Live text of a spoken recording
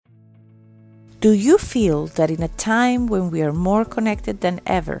Do you feel that in a time when we are more connected than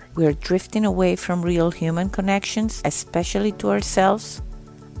ever, we are drifting away from real human connections, especially to ourselves?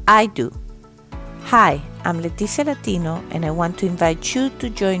 I do. Hi, I'm Leticia Latino, and I want to invite you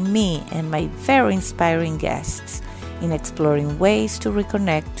to join me and my very inspiring guests in exploring ways to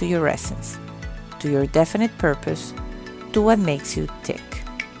reconnect to your essence, to your definite purpose, to what makes you tick.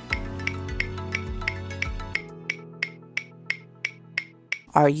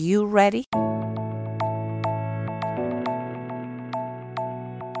 Are you ready?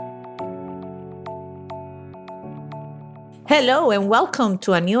 Hello and welcome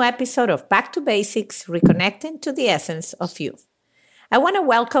to a new episode of Back to Basics, Reconnecting to the Essence of You. I want to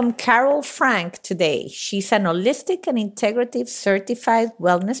welcome Carole Franques today. She's an holistic and integrative certified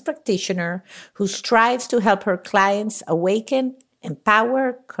wellness practitioner who strives to help her clients awaken,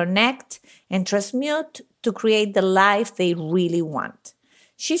 empower, connect, and transmute to create the life they really want.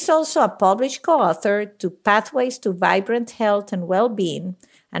 She's also a published co-author to Pathways to Vibrant Health and Well-Being,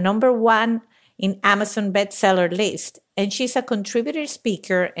 a #1 in Amazon bestseller list, and she's a contributor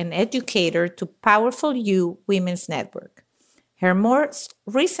speaker and educator to Powerful You Women's Network. Her most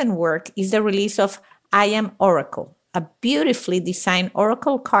recent work is the release of I Am Oracle, a beautifully designed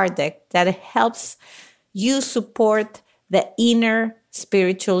oracle card deck that helps you support the inner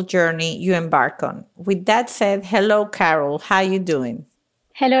spiritual journey you embark on. With that said, hello, Carole. How are you doing?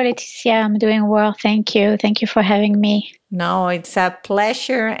 Hello, Leticia. I'm doing well. Thank you. Thank you for having me. No, it's a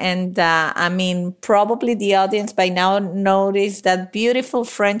pleasure. And probably the audience by now noticed that beautiful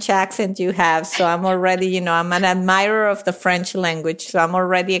French accent you have. So I'm already, I'm an admirer of the French language. So I'm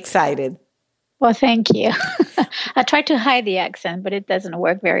already excited. Well, thank you. I try to hide the accent, but it doesn't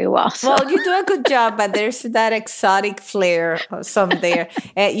work very well. So. Well, you do a good job, but there's that exotic flair some there.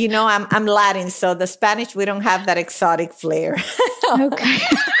 I'm Latin, so the Spanish, we don't have that exotic flair. Okay.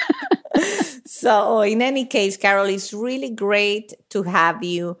 So in any case, Carole, it's really great to have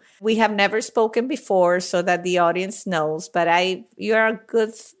you. We have never spoken before so that the audience knows, but you're a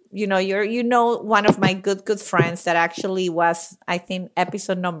good, one of my good friends that actually was, I think,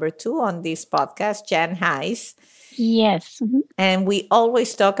 episode #2 on this podcast, Jan Heiss. Yes. Mm-hmm. And we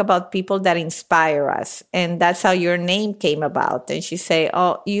always talk about people that inspire us. And that's how your name came about. And she say,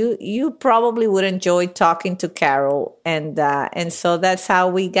 oh, you probably would enjoy talking to Carole. And so that's how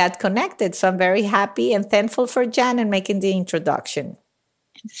we got connected. So I'm very happy and thankful for Jan and making the introduction.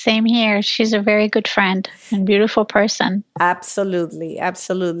 Same here. She's a very good friend and beautiful person. Absolutely.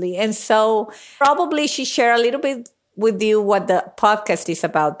 Absolutely. And so probably she shared a little bit with you what the podcast is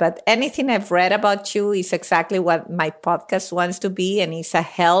about, but anything I've read about you is exactly what my podcast wants to be, and it's a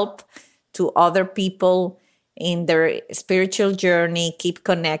help to other people in their spiritual journey, keep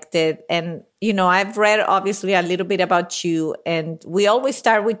connected. And, I've read obviously a little bit about you, and we always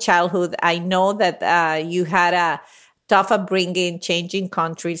start with childhood. I know that you had a tough upbringing, changing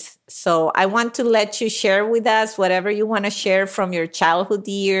countries. So I want to let you share with us whatever you want to share from your childhood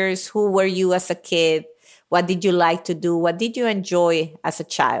years. Who were you as a kid? What did you like to do? What did you enjoy as a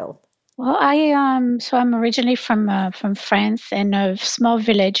child? Well, I'm originally from France, in a small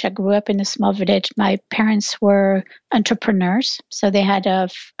village. I grew up in a small village. My parents were entrepreneurs, so they had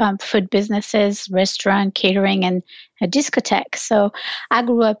food businesses, restaurant, catering, and a discotheque. So I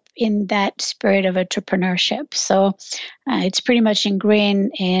grew up in that spirit of entrepreneurship. So it's pretty much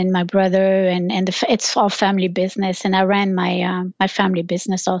ingrained in my brother, and it's all family business. And I ran my family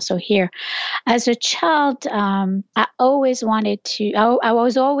business also here. As a child, I always wanted to. I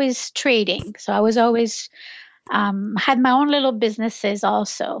was always trading, so I was always had my own little businesses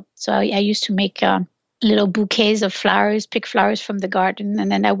also. So I used to make little bouquets of flowers, pick flowers from the garden,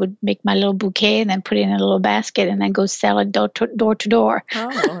 and then I would make my little bouquet and then put it in a little basket and then go sell it door to door.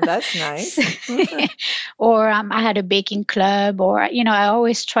 Oh, that's nice. Or I had a baking club, or I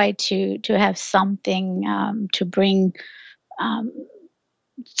always tried to have something to bring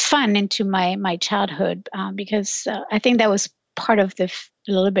fun into my childhood, because I think that was part of a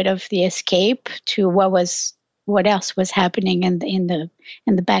little bit of the escape to what else was happening in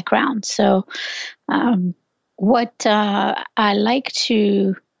the background. So what I like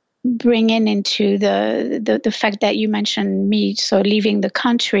to bring into the fact that you mentioned me, so leaving the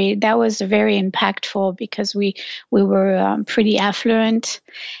country, that was very impactful because we were pretty affluent,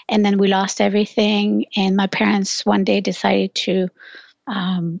 and then we lost everything, and my parents one day decided to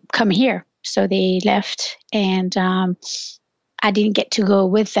come here. So they left, and I didn't get to go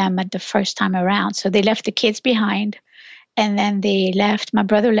with them at the first time around. So they left the kids behind, and then they left. My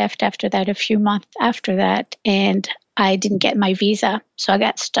brother left after that, a few months after that, and I didn't get my visa. So I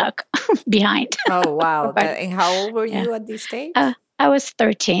got stuck behind. Oh, wow. And how old were you at this stage? I was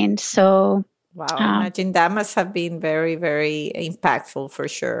 13. So Wow, I imagine that must have been very, very impactful for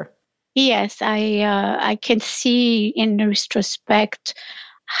sure. Yes, I can see in retrospect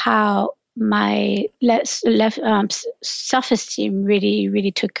how my self-esteem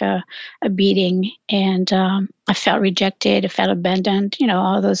really took a beating, and I felt rejected, I felt abandoned,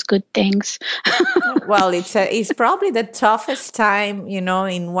 all those good things. Well, it's probably the toughest time,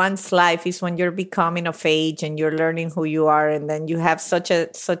 in one's life is when you're becoming of age and you're learning who you are, and then you have such a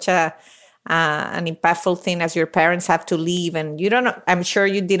an impactful thing as your parents have to leave, and you don't know, I'm sure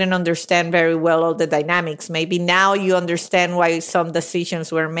you didn't understand very well all the dynamics. Maybe now you understand why some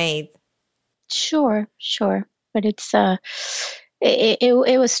decisions were made. Sure, but it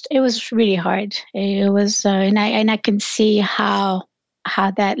was really hard. It was, and I can see how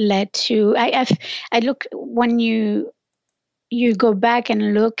that led to. I look when you go back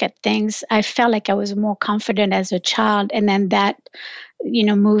and look at things. I felt like I was more confident as a child, and then that,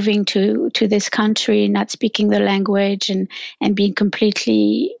 moving to this country, not speaking the language, and being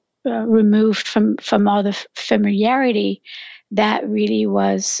completely removed from all the familiarity, that really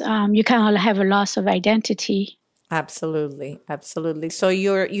was, you kind of have a loss of identity. Absolutely, absolutely. So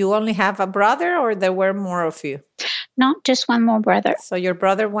you only have a brother, or there were more of you? Not just one more brother. So your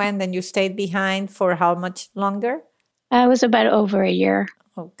brother went and you stayed behind for how much longer? I was about over a year.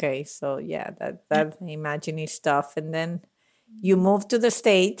 Okay, so yeah, that I imagine is tough. And then you moved to the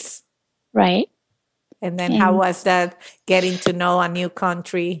States, Right. and then how was that getting to know a new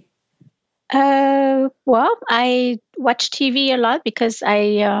country? Well, I watched TV a lot because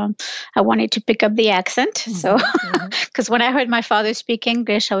I wanted to pick up the accent. So, because when I heard my father speak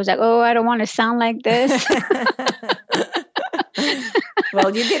English, I was like, oh, I don't want to sound like this.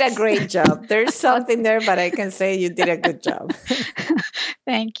 Well, you did a great job. There's something there, but I can say you did a good job.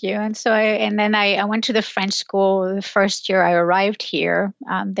 Thank you. And so I went to the French school the first year I arrived here.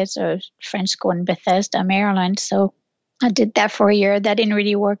 There's a French school in Bethesda, Maryland. So I did that for a year. That didn't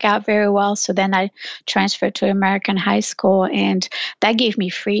really work out very well. So then I transferred to American high school, and that gave me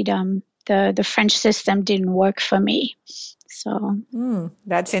freedom. The French system didn't work for me. So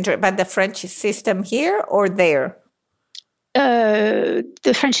that's interesting. But the French system here or there?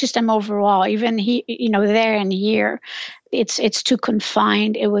 The French system overall, even there and here, it's too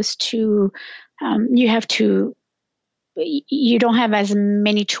confined. It was too. You don't have as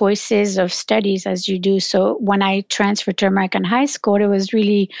many choices of studies as you do. So when I transferred to American high school, it was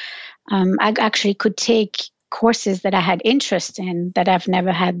really, I actually could take courses that I had interest in that I've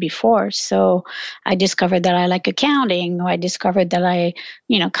never had before. So I discovered that I like accounting, or I discovered that I,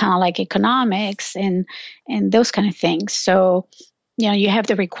 kind of like economics and those kind of things. So, you have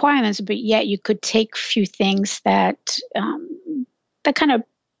the requirements, but yet you could take few things that kind of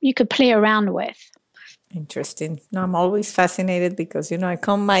you could play around with. Interesting. No, I'm always fascinated because,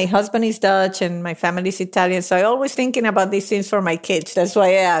 my husband is Dutch and my family is Italian. So I always thinking about these things for my kids. That's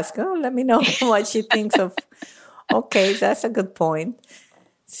why I ask, let me know what she thinks of. Okay, that's a good point.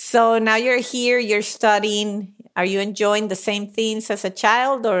 So now you're here, you're studying. Are you enjoying the same things as a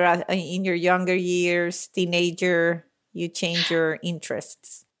child, or in your younger years, teenager, you change your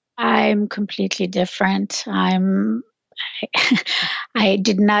interests? I'm completely different. I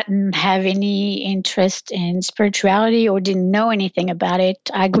did not have any interest in spirituality or didn't know anything about it.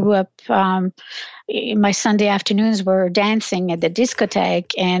 I grew up, my Sunday afternoons were dancing at the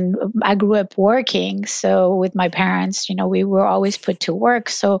discotheque, and I grew up working. So with my parents, we were always put to work.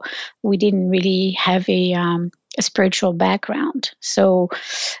 So we didn't really have a spiritual background. So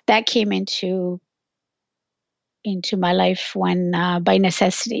that came into my life when by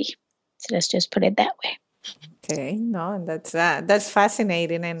necessity. So let's just put it that way. Okay, no, and that's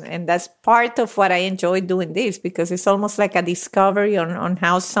fascinating, and that's part of what I enjoy doing this, because it's almost like a discovery on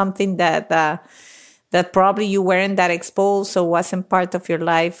how something that probably you weren't that exposed, so wasn't part of your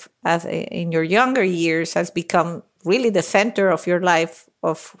life as in your younger years, has become really the center of your life,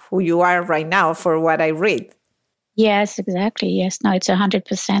 of who you are right now, for what I read. Yes, exactly. Yes, no, it's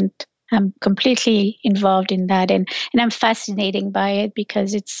 100%. I'm completely involved in that, and I'm fascinated by it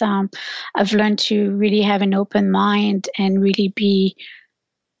because it's I've learned to really have an open mind and really be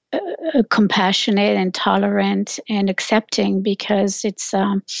compassionate and tolerant and accepting, because it's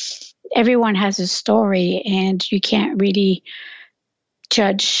everyone has a story, and you can't really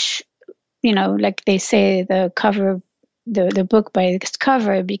judge, like they say, the book by its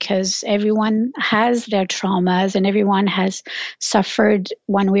cover, because everyone has their traumas and everyone has suffered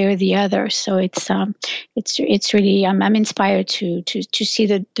one way or the other. So it's really, I'm inspired to see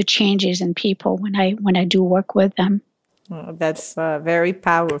the changes in people when I do work with them. Oh, that's very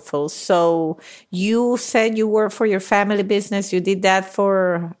powerful. So you said you work for your family business. You did that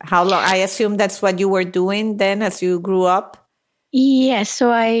for how long? I assume that's what you were doing then as you grew up. Yes,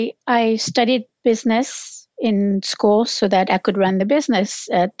 so I studied business in school so that I could run the business,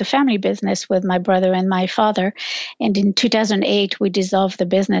 the family business with my brother and my father. And in 2008, we dissolved the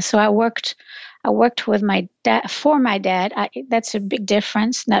business. So I worked with my dad for my dad. That's a big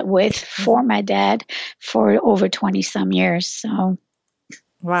difference, not with for my dad for over 20 some years. So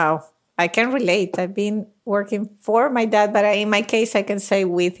Wow. I can relate. I've been working for my dad, but in my case, I can say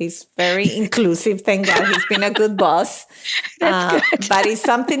with. He's very inclusive. Thank God. He's been a good boss. that's good. But it's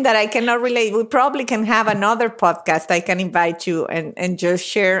something that I cannot relate. We probably can have another podcast. I can invite you and just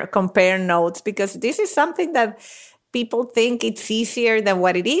share, compare notes, because this is something that people think it's easier than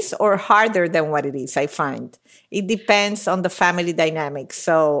what it is or harder than what it is, I find. It depends on the family dynamics.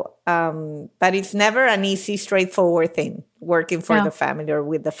 So, but it's never an easy, straightforward thing working for the No, family or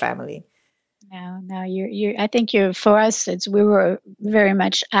with the family. no. I think for us, we were very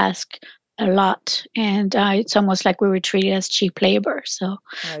much asked a lot, and it's almost like we were treated as cheap labor. So,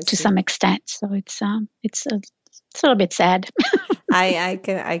 I to see. some extent, so it's a little bit sad. I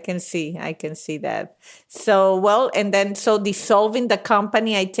can see that. So well, and then so dissolving the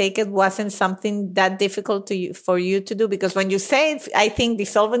company, I take it wasn't something that difficult to you for you to do, because when you say it, I think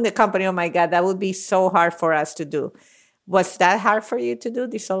dissolving the company, oh my God, that would be so hard for us to do. Was that hard for you to do,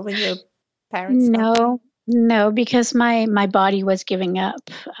 dissolving your parents' company? No, no, because my body was giving up.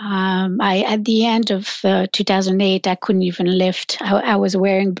 I At the end of 2008, I couldn't even lift. I was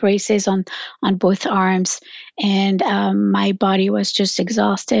wearing braces on both arms, and my body was just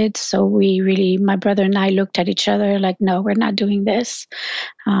exhausted. So my brother and I looked at each other like, no, we're not doing this.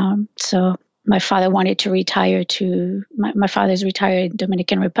 So my father wanted to retire to my father's retired in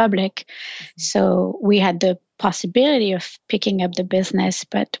Dominican Republic, so we had the possibility of picking up the business,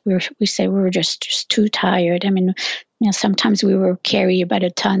 but we say we were just too tired. I mean, sometimes we were carry about a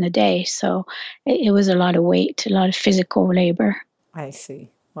ton a day, so it was a lot of weight, a lot of physical labor. I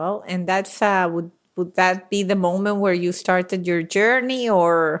see. Well, and that's would that be the moment where you started your journey,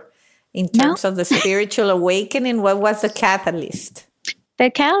 or in No, terms of the spiritual awakening, what was the catalyst? the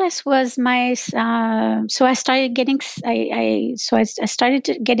catalyst was my. So I started getting. I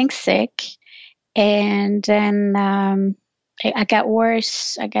started getting sick, and then I got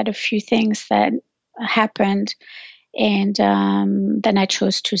worse. I got a few things that happened, and then I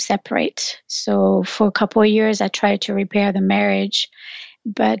chose to separate. So for a couple of years, I tried to repair the marriage,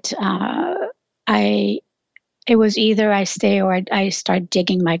 but I it was either I stay or I start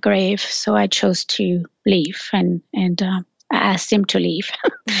digging my grave. So I chose to leave, and I asked him to leave.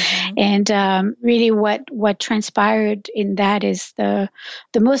 Hmm. And really, what transpired in that is the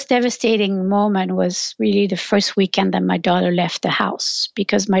most devastating moment was really the first weekend that my daughter left the house,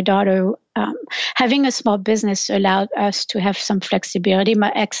 because my daughter, having a small business allowed us to have some flexibility.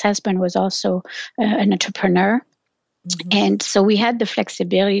 My ex-husband was also an entrepreneur, Hmm. and so we had the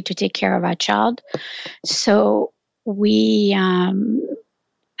flexibility to take care of our child. So we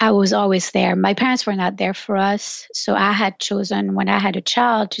I was always there. My parents were not there for us. So I had chosen when I had a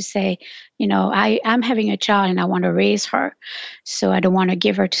child to say, I'm having a child and I want to raise her. So I don't want to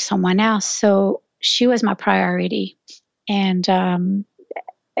give her to someone else. So she was my priority. And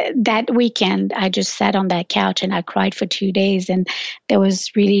that weekend, I just sat on that couch and I cried for 2 days. And there was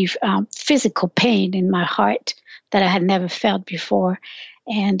really physical pain in my heart that I had never felt before.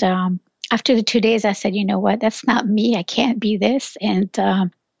 And after the 2 days, I said, you know what? That's not me. I can't be this. And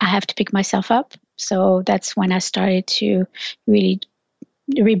I have to pick myself up. So that's when I started to really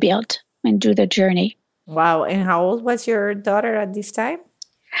rebuild and do the journey. Wow. And how old was your daughter at this time?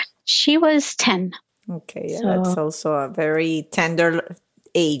 She was 10. Okay, yeah, that's So, also a very tender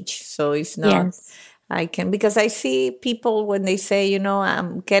age. So it's not, yes. I can, because I see people when they say,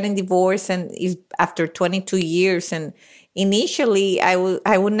 I'm getting divorced and it's after 22 years. And initially I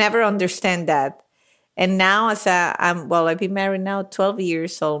would never understand that. And now I've been married now 12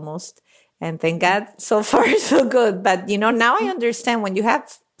 years almost. And thank God so far so good. But, now I understand when you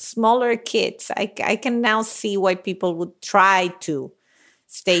have smaller kids, I can now see why people would try to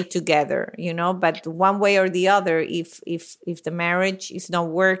stay together, but one way or the other, if the marriage is not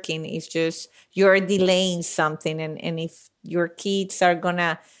working, it's just you're delaying something. And if your kids are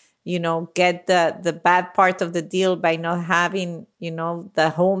gonna get the bad part of the deal by not having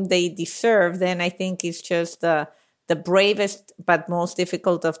the home they deserve, then I think it's just the bravest but most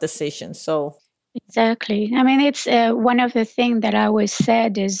difficult of decisions. So Exactly. I mean, it's one of the things that I always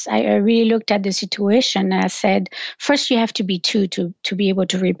said is I really looked at the situation and I said, first you have to be two to be able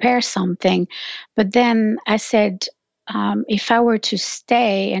to repair something. But then I said, if I were to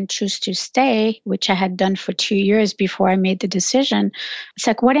stay and choose to stay, which I had done for 2 years before I made the decision, it's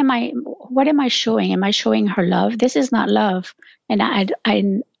like, what am I showing? Am I showing her love? This is not love. And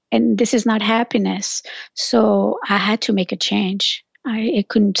and this is not happiness. So I had to make a change. It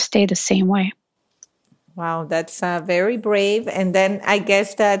couldn't stay the same way. Wow, that's very brave. And then I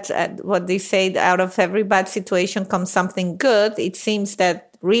guess that what they say, out of every bad situation comes something good. It seems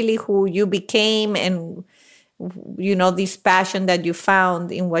that really who you became and, this passion that you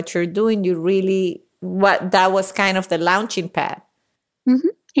found in what you're doing, that was kind of the launching pad. Mm-hmm.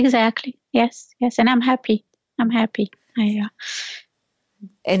 Exactly. Yes. Yes. And I'm happy.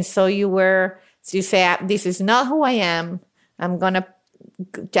 And so you say, this is not who I am.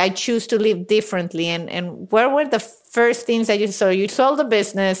 I choose to live differently. And where were the first things that you saw? You sold the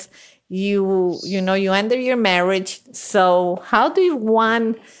business, you ended your marriage. So how do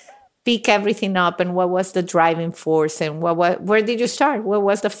you pick everything up, and what was the driving force, and where did you start? What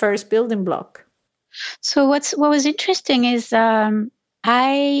was the first building block? So what was interesting is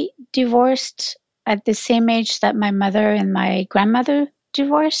I divorced at the same age that my mother and my grandmother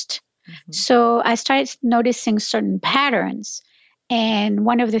divorced. Mm-hmm. So I started noticing certain patterns. And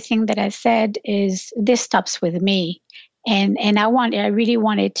one of the things that I said is, this stops with me. And I really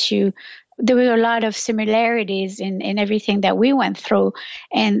wanted to, there were a lot of similarities in everything that we went through.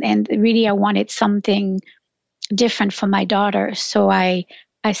 And really I wanted something different for my daughter. So I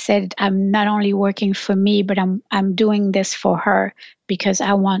said, I'm not only working for me, but I'm doing this for her because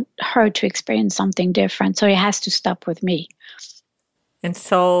I want her to experience something different. So it has to stop with me. And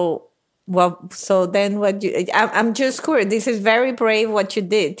so, then I'm just curious. This is very brave what you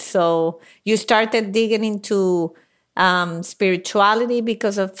did. So you started digging into spirituality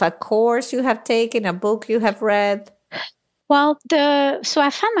because of a course you have taken, a book you have read. Well, so I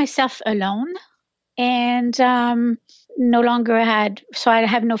found myself alone, and no longer so I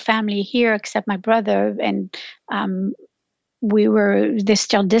have no family here except my brother, and there's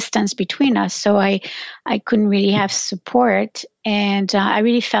still distance between us, so I couldn't really have support, and I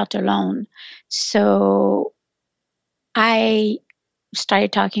really felt alone. So I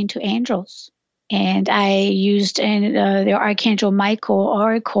started talking to angels, and I used the Archangel Michael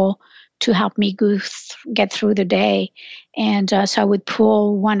oracle to help me get through the day. And so I would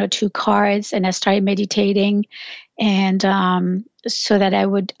pull 1 or 2 cards, and I started meditating, and so that I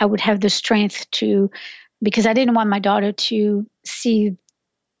would have the strength to, because I didn't want my daughter to see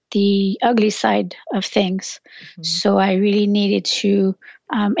the ugly side of things. Mm-hmm. So I really needed to,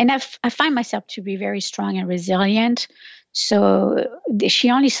 and I find myself to be very strong and resilient. So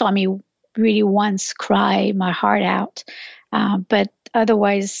she only saw me really once cry my heart out. But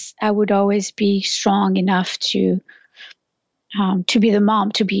otherwise, I would always be strong enough to be the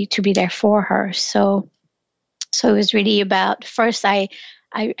mom, to be there for her. So it was really about, first I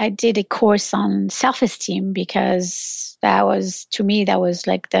did a course on self-esteem, because that was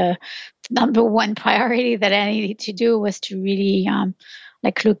like the number one priority that I needed to do, was to really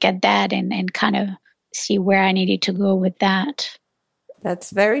look at that and kind of see where I needed to go with that.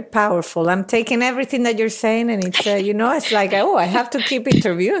 That's very powerful. I'm taking everything that you're saying, and it's, it's like, I have to keep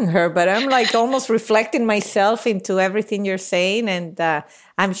interviewing her, but I'm like almost reflecting myself into everything you're saying. And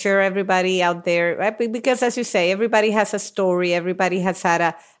I'm sure everybody out there, right? Because as you say, everybody has a story. Everybody has had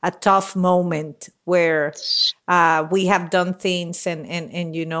a tough moment where we have done things and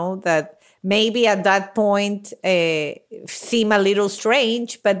that maybe at that point seem a little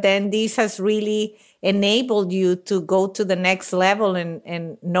strange, but then this has really enabled you to go to the next level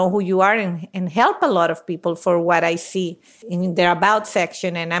and know who you are and help a lot of people, for what I see in their about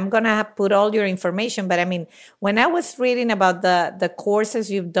section. And I'm going to put all your information. But I mean, when I was reading about the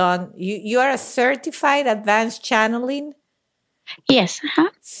courses you've done, you are a certified advanced channeling. Yes. Uh-huh.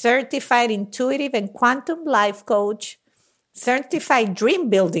 Certified intuitive and quantum life coach, certified dream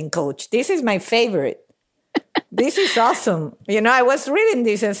building coach. This is my favorite. This is awesome. I was reading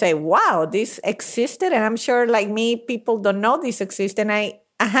this and say, wow, this existed. And I'm sure, like me, people don't know this exists. And I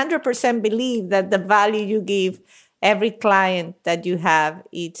 100% believe that the value you give every client that you have,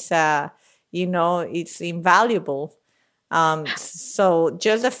 it's invaluable. So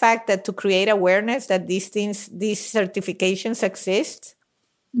just the fact that to create awareness that these certifications exist,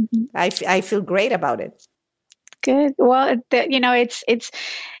 mm-hmm. I feel great about it. Good. Well, it's.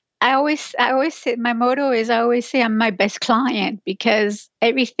 I always say, my motto is, I always say I'm my best client, because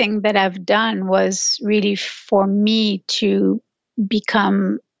everything that I've done was really for me to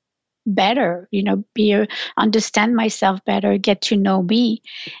become better, understand myself better, get to know me,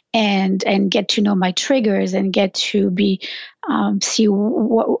 and get to know my triggers, and get to be see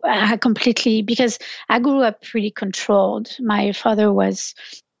what I completely, because I grew up pretty controlled. My father was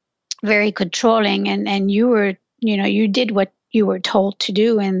very controlling, and you did what you were told to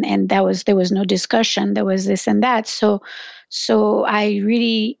do, and there was no discussion. There was this and that. So I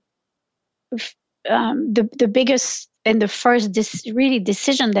really, the biggest and the first really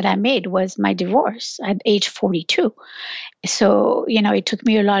decision that I made was my divorce at age 42. So it took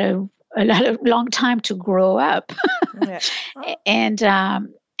me a lot of long time to grow up. Yeah. And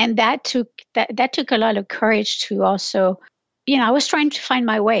that took a lot of courage to also, I was trying to find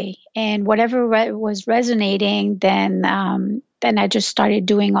my way, and whatever was resonating, then I just started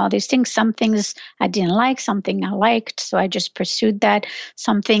doing all these things. Some things I didn't like, something I liked, so I just pursued that.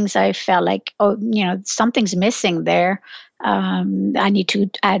 Some things I felt like, something's missing there. I need to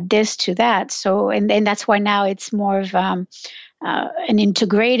add this to that. So, and that's why now it's more of an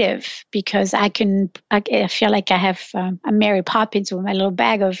integrative, because I feel like I have a Mary Poppins with my little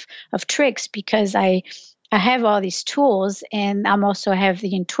bag of tricks, because I have all these tools, and I'm also have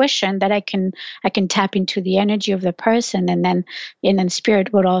the intuition that I can tap into the energy of the person, and then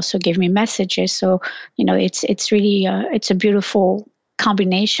spirit would also give me messages. So it's really it's a beautiful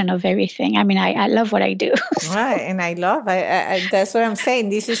combination of everything. I mean, I love what I do. Right, and I love. I that's what I'm saying.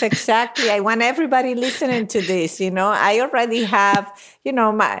 This is exactly. I want everybody listening to this. I already have.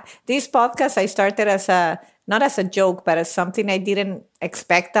 This podcast I started as not as a joke, but as something I didn't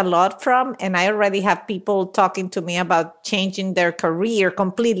expect a lot from. And I already have people talking to me about changing their career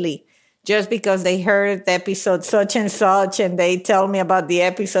completely just because they heard the episode such and such, and they tell me about the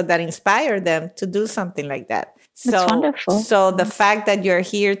episode that inspired them to do something like that. That's wonderful. So the fact that you're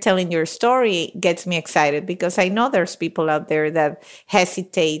here telling your story gets me excited, because I know there's people out there that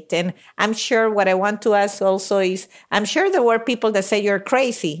hesitate. And I'm sure what I want to ask also is, I'm sure there were people that say you're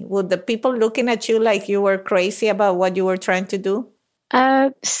crazy. Would the people looking at you like you were crazy about what you were trying to do?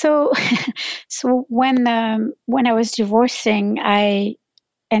 So when I was divorcing, I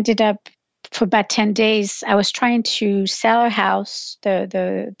ended up, for about 10 days, I was trying to sell our house,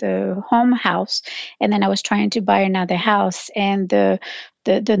 the home house, and then I was trying to buy another house. And the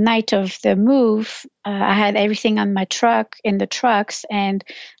night of the move, I had everything on my truck, in the trucks, and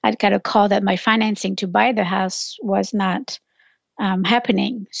I got a call that my financing to buy the house was not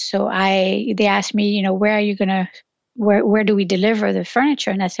happening. So they asked me, where are you gonna? Where do we deliver the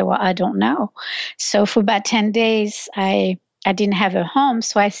furniture? And I said, well, I don't know. So for about 10 days, I didn't have a home,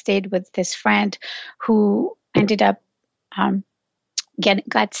 so I stayed with this friend who ended up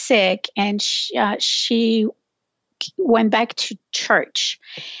got sick, and she went back to church,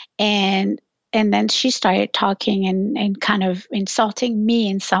 and then she started talking and kind of insulting me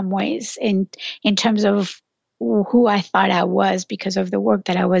in some ways, in terms of who I thought I was because of the work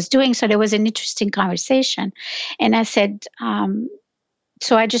that I was doing. So there was an interesting conversation, and I said,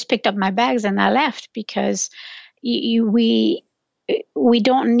 so I just picked up my bags and I left, because we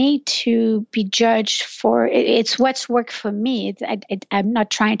don't need to be judged for it's what's worked for me. I'm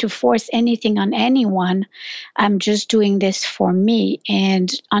not trying to force anything on anyone. I'm just doing this for me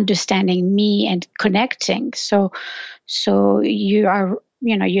and understanding me and connecting. So you are,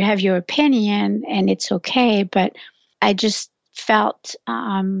 you have your opinion, and it's okay. But I just felt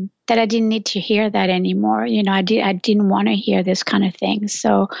that I didn't need to hear that anymore. I didn't want to hear this kind of thing.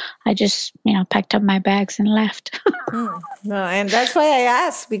 So I just, packed up my bags and left. No, and that's why I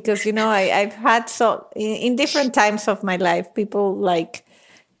asked, because, I've had in different times of my life, people like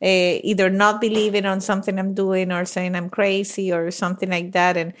either not believing on something I'm doing, or saying I'm crazy or something like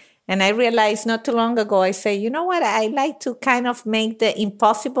that. And I realized not too long ago, I say, you know what? I like to kind of make the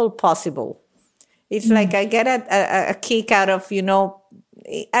impossible possible. It's like I get a kick out of,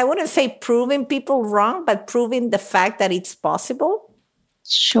 I wouldn't say proving people wrong, but proving the fact that it's possible.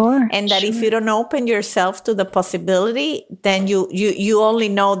 Sure. And that if you don't open yourself to the possibility, then you only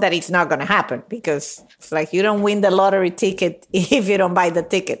know that it's not going to happen, because it's like you don't win the lottery ticket if you don't buy the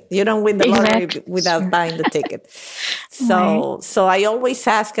ticket. You don't win the lottery without buying the ticket. So I always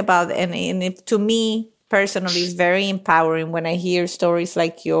ask about, and it, to me personally, is very empowering when I hear stories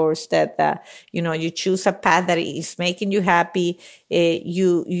like yours that, you choose a path that is making you happy.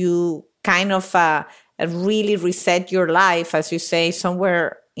 You kind of really reset your life, as you say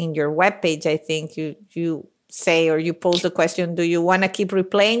somewhere in your webpage. I think you say, or you pose the question, do you want to keep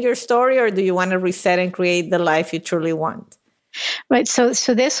replaying your story, or do you want to reset and create the life you truly want? Right. So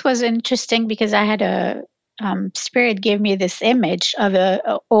this was interesting, because I had a spirit gave me this image of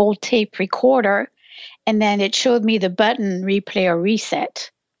a old tape recorder, and then it showed me the button replay or reset.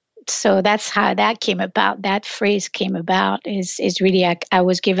 So that's how that came about. That phrase came about is really I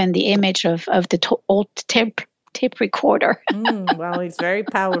was given the image of the old tape recorder. Well, it's very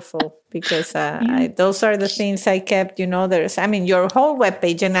powerful because Yeah. those are the things I kept. Your whole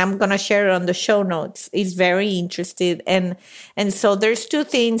webpage, and I'm gonna share it on the show notes. Is very interested, and so there's two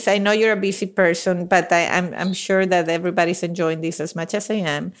things. I know you're a busy person, but I'm sure that everybody's enjoying this as much as I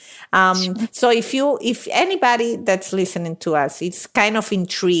am. So if anybody that's listening to us is kind of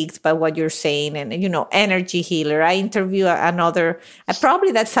intrigued by what you're saying, and energy healer, I interview another.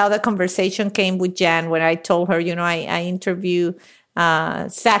 Probably that's how the conversation came with Jan when I told her, I interview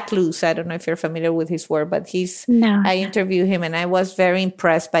Zach Luz. I don't know if you're familiar with his work, but No. I interviewed him and I was very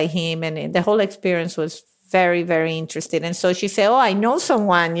impressed by him, and the whole experience was very, very interesting. And so she said, "Oh, I know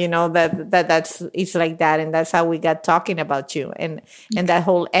someone, that's it's like that," and that's how we got talking about you and that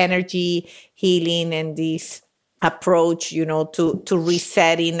whole energy healing and this approach, to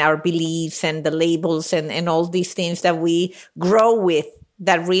resetting our beliefs and the labels and all these things that we grow with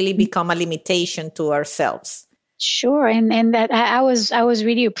that really become a limitation to ourselves. Sure, and that I was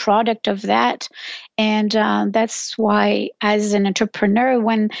really a product of that, and that's why, as an entrepreneur,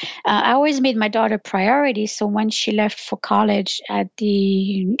 when I always made my daughter priority. So when she left for college at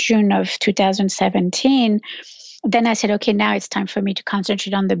the June of 2017, then I said, okay, now it's time for me to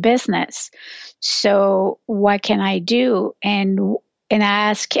concentrate on the business. So what can I do? And I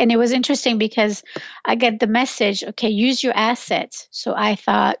asked, and it was interesting because I get the message, okay, use your assets. So I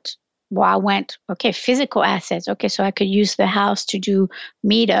thought, well, I went, okay, physical assets. Okay, so I could use the house to do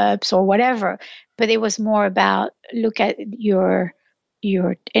meetups or whatever. But it was more about look at your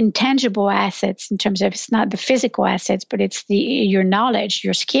intangible assets in terms of it's not the physical assets, but it's your knowledge,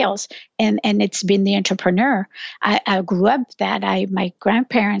 your skills, and it's been the entrepreneur. I grew up that my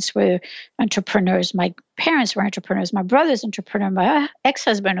grandparents were entrepreneurs, my parents were entrepreneurs, my brother's entrepreneur, my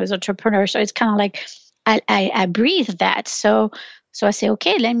ex-husband was entrepreneur. So it's kind of like I breathe that. So I say,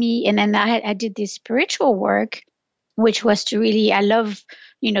 okay, and then I did this spiritual work, which was to really, I love,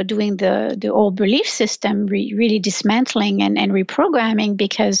 doing the old belief system, really dismantling and reprogramming,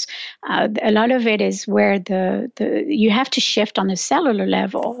 because a lot of it is where you have to shift on a cellular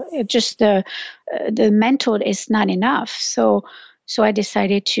level. The mental is not enough. So I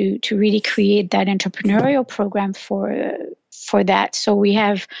decided to really create that entrepreneurial program for that. So we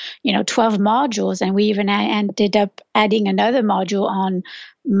have, 12 modules, and we even ended up adding another module on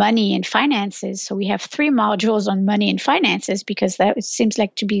money and finances. So we have 3 modules on money and finances because that seems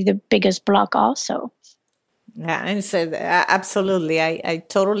like to be the biggest block also. Yeah, and so absolutely. I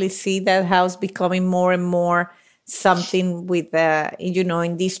totally see that house becoming more and more something with,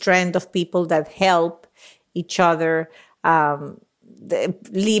 in this trend of people that help each other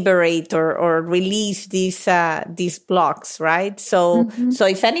liberate or release these blocks, right? So so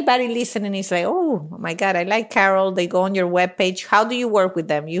if anybody listening is like, oh my God, I like Carole, they go on your webpage. How do you work with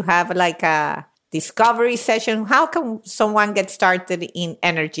them? You have like a discovery session. How can someone get started in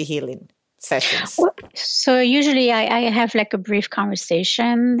energy healing sessions? So usually I have like a brief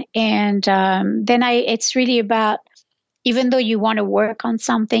conversation, and then it's really about, even though you want to work on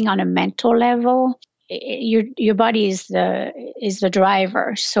something on a mental level, your body is the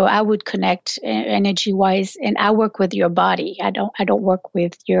driver. So I would connect energy wise, and I work with your body. I don't work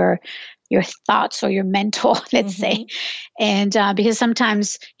with your thoughts or your mental, let's say. And because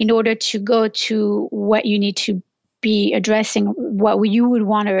sometimes in order to go to what you need to be addressing, what you would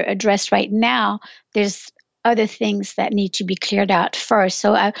want to address right now, there's other things that need to be cleared out first.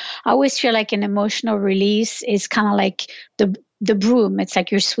 So I always feel like an emotional release is kind of like the broom. It's like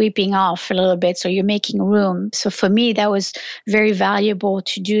you're sweeping off a little bit, so you're making room. So for me, that was very valuable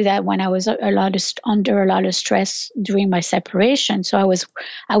to do that when I was under a lot of stress during my separation. So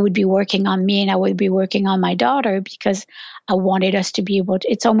I would be working on me, and I would be working on my daughter, because I wanted us to be able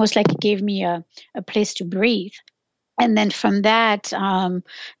to. It's almost like it gave me a place to breathe. And then from that,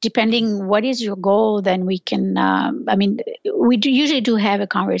 depending what is your goal, then we can, we usually do have a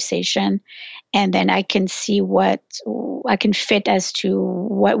conversation, and then I can see what I can fit as to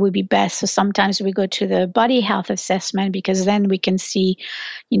what would be best. So sometimes we go to the body health assessment, because then we can see,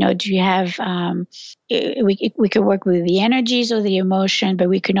 do you have, we could work with the energies or the emotion, but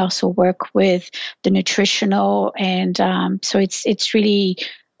we can also work with the nutritional. And so it's really,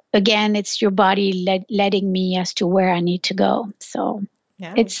 again, it's your body letting me as to where I need to go. So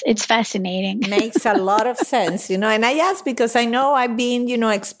yeah, it's fascinating. Makes a lot of sense, And I ask because I know I've been,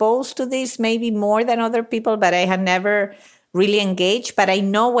 exposed to this maybe more than other people, but I had never really engaged. But I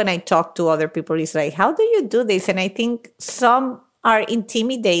know when I talk to other people, it's like, how do you do this? And I think some are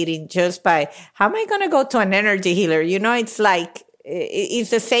intimidating just by, how am I going to go to an energy healer? It's like, it's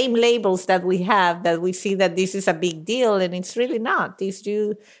the same labels that we have, that we see that this is a big deal, and it's really not. It's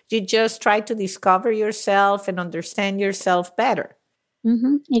you just try to discover yourself and understand yourself better.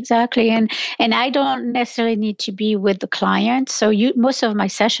 Exactly. And I don't necessarily need to be with the client. So most of my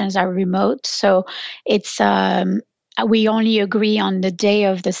sessions are remote. So it's we only agree on the day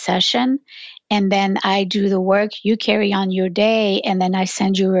of the session, and then I do the work, you carry on your day, and then I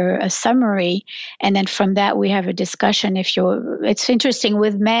send you a summary. And then from that, we have a discussion. It's interesting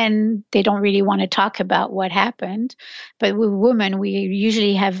with men, they don't really want to talk about what happened. But with women, we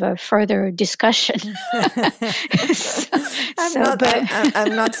usually have a further discussion.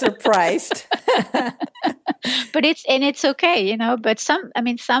 I'm not surprised. But it's okay, but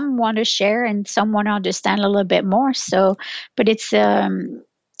some want to share and some want to understand a little bit more. So, but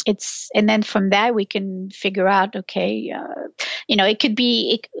and then from that we can figure out, okay, it could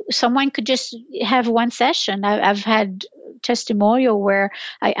be, someone could just have one session. I've had testimonial where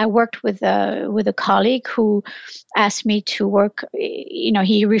I worked with a colleague who asked me to work,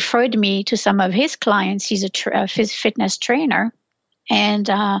 he referred me to some of his clients. He's a fitness trainer. And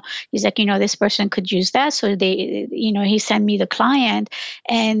he's like, this person could use that. So he sent me the client,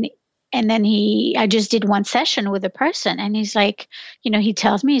 and then I just did one session with the person, and he's like, he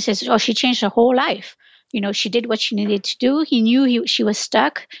tells me, he says, oh, she changed her whole life. She did what she needed to do. He knew she was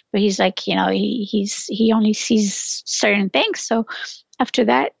stuck, but he's like, he only sees certain things. So after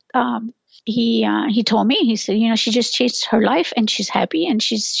that, he told me, he said, she just changed her life and she's happy and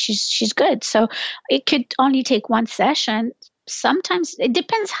she's good. So it could only take one session. Sometimes it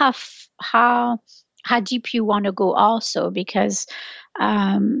depends how deep you want to go also, because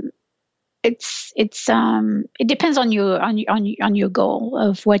it depends on your goal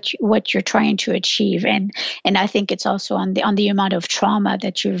of what you're trying to achieve, and I think it's also on the amount of trauma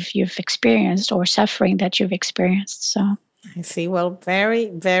that you've experienced or suffering that you've experienced. So I see. Well,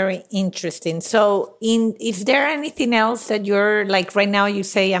 very, very interesting. So is there anything else that you're like right now? You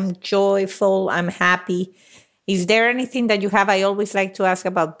say, I'm joyful, I'm happy. Is there anything that you have? I always like to ask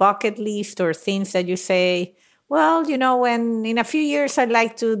about bucket list or things that you say, well, when in a few years I'd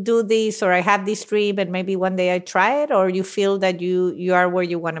like to do this, or I have this dream and maybe one day I try it, or you feel that you are where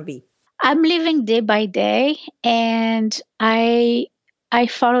you want to be? I'm living day by day, and I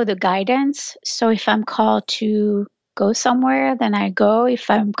follow the guidance. So if I'm called to go somewhere, then I go. If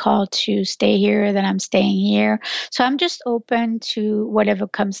I'm called to stay here, then I'm staying here. So I'm just open to whatever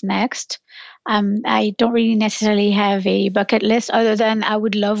comes next. I don't really necessarily have a bucket list, other than I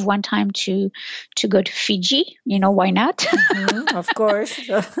would love one time to go to Fiji. Why not? Of course.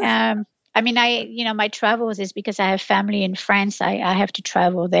 My travels is because I have family in France. I have to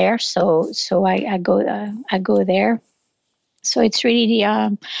travel there, so I go there. So it's really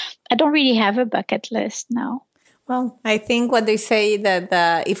I don't really have a bucket list now. Well, I think what they say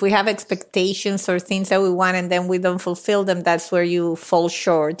that if we have expectations or things that we want and then we don't fulfill them, that's where you fall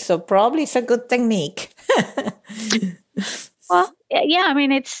short. So probably it's a good technique. Well, yeah,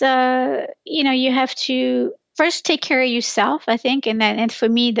 it's, you have to first take care of yourself, I think. And for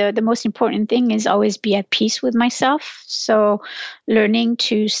me, the most important thing is always be at peace with myself. So learning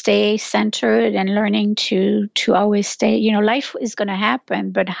to stay centered and learning to always stay, life is going to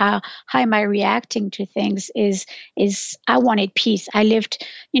happen, but how am I reacting to things is I wanted peace. I lived,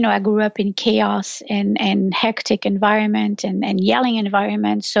 I grew up in chaos and hectic environment and yelling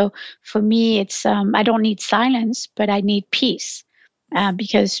environment. So for me, it's, I don't need silence, but I need peace,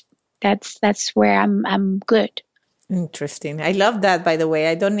 because that's where I'm good. Interesting. I love that, by the way.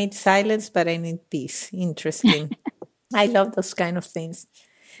 I don't need silence, but I need peace. Interesting. I love those kind of things.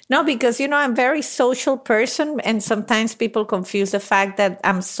 No, because, I'm a very social person, and sometimes people confuse the fact that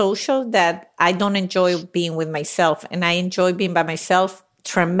I'm social, that I don't enjoy being with myself, and I enjoy being by myself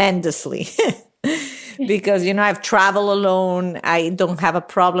tremendously. Because, I've traveled alone. I don't have a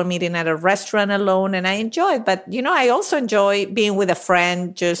problem eating at a restaurant alone, and I enjoy it. But, I also enjoy being with a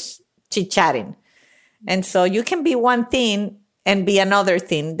friend, just chit-chatting. And so you can be one thing and be another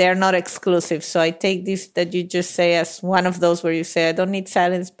thing. They're not exclusive. So I take this that you just say as one of those where you say, I don't need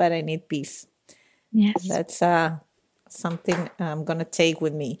silence, but I need peace. Yes. That's something I'm going to take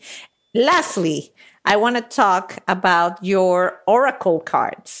with me. Lastly, I want to talk about your oracle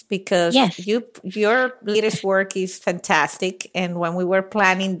cards, because your latest work is fantastic. And when we were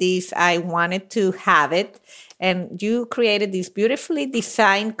planning this, I wanted to have it. And you created these beautifully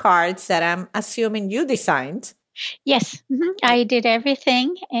designed cards that I'm assuming you designed. Yes, I did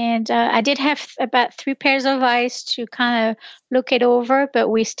everything, and I did have about 3 pairs of eyes to kind of look it over, but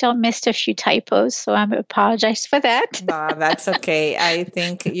we still missed a few typos, so I apologize for that. No, that's okay. I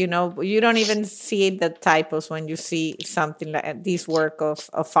think, you don't even see the typos when you see something like this work of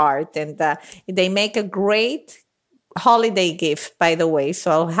art. And they make a great holiday gift, by the way. So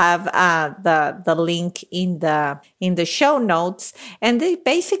I'll have the link in the show notes. And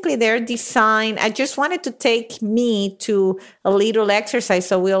they're designed. I just wanted to take me to a little exercise,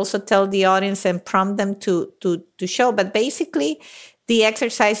 so we also tell the audience and prompt them to show. But basically, the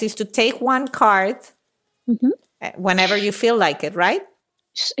exercise is to take one card whenever you feel like it, right?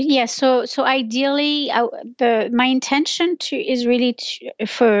 Yeah, so ideally, my intention is really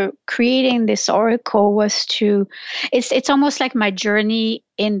for creating this oracle was to, it's almost like my journey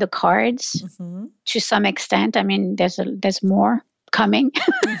in the cards to some extent. I mean, there's more coming.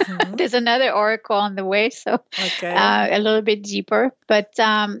 There's another oracle on the way, so a little bit deeper. But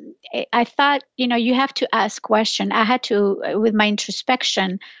I thought, you have to ask questions. I had to, with my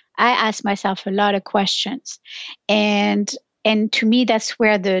introspection, I asked myself a lot of questions, and to me, that's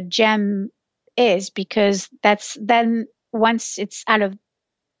where the gem is, because then once it's out of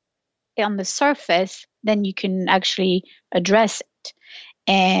on the surface, then you can actually address it.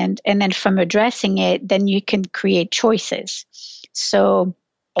 And then from addressing it, then you can create choices. So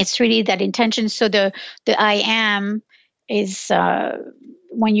it's really that intention. So the I am is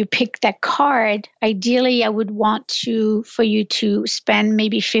when you pick that card, ideally I would want for you to spend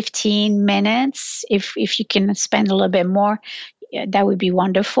maybe 15 minutes. If you can spend a little bit more, that would be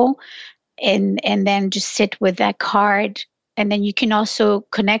wonderful. And then just sit with that card. And then you can also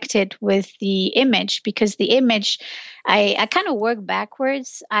connect it with the image, because the image, I kind of work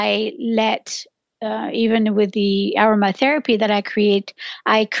backwards. I let, even with the aromatherapy that I create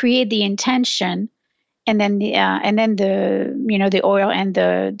the intention, and then the the oil and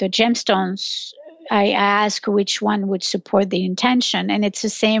the gemstones. I ask which one would support the intention, and it's the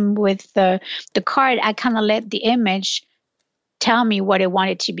same with the card. I kind of let the image tell me what I want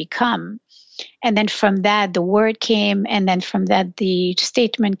it to become, and then from that the word came, and then from that the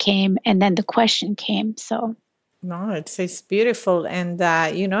statement came, and then the question came. So. No, it's beautiful. And,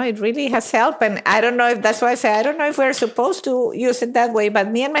 it really has helped. And I don't know if that's why I say, I don't know if we're supposed to use it that way,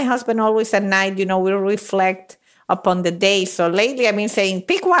 but me and my husband always at night, we reflect upon the day. So lately I've been saying,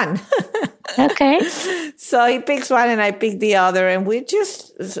 pick one. Okay. So he picks one and I pick the other. And we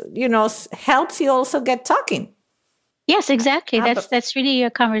just, helps you also get talking. Yes, exactly. That's really a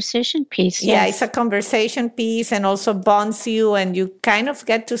conversation piece. Yeah, yes. It's a conversation piece, and also bonds you, and you kind of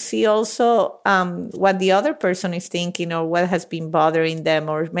get to see also what the other person is thinking, or what has been bothering them,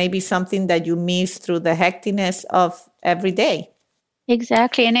 or maybe something that you miss through the hecticness of every day.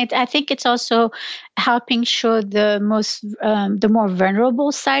 Exactly. And I think it's also helping show the more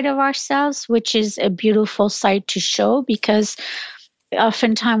vulnerable side of ourselves, which is a beautiful side to show, because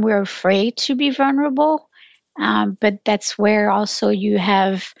oftentimes we're afraid to be vulnerable. But that's where also you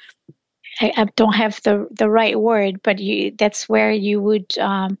have, I don't have the right word, but that's where you would,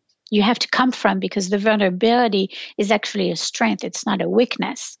 you have to come from, because the vulnerability is actually a strength. It's not a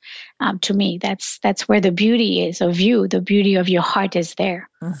weakness. To me, that's where the beauty is of you. The beauty of your heart is there.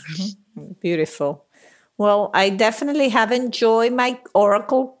 Mm-hmm. Beautiful. Well, I definitely have enjoyed my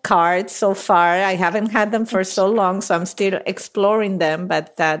Oracle cards so far. I haven't had them for so long, so I'm still exploring them,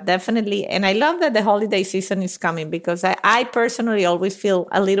 but definitely. And I love that the holiday season is coming, because I personally always feel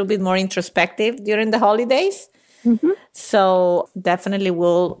a little bit more introspective during the holidays. Mm-hmm. So definitely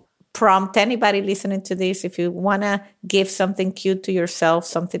will prompt anybody listening to this, if you want to give something cute to yourself,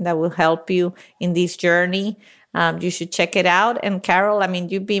 something that will help you in this journey. You should check it out. And Carole, I mean,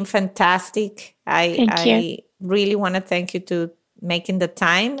 you've been fantastic. I really want to thank you to making the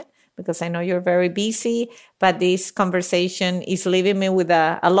time, because I know you're very busy, but this conversation is leaving me with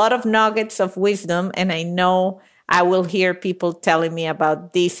a lot of nuggets of wisdom. And I know I will hear people telling me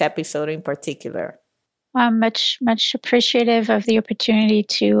about this episode in particular. I'm much appreciative of the opportunity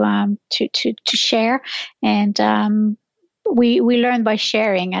to share, and we learn by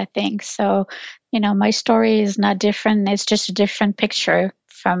sharing, I think. So, my story is not different. It's just a different picture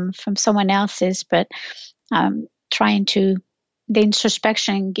from someone else's, but the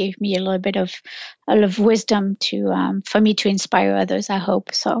introspection gave me a little bit of wisdom for me to inspire others, I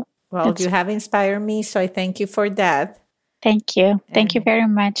hope. So, well, you have inspired me, so I thank you for that. Thank you. Thank you very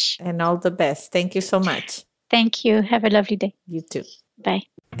much. And all the best. Thank you so much. Thank you. Have a lovely day. You too. Bye.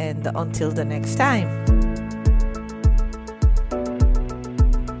 And until the next time.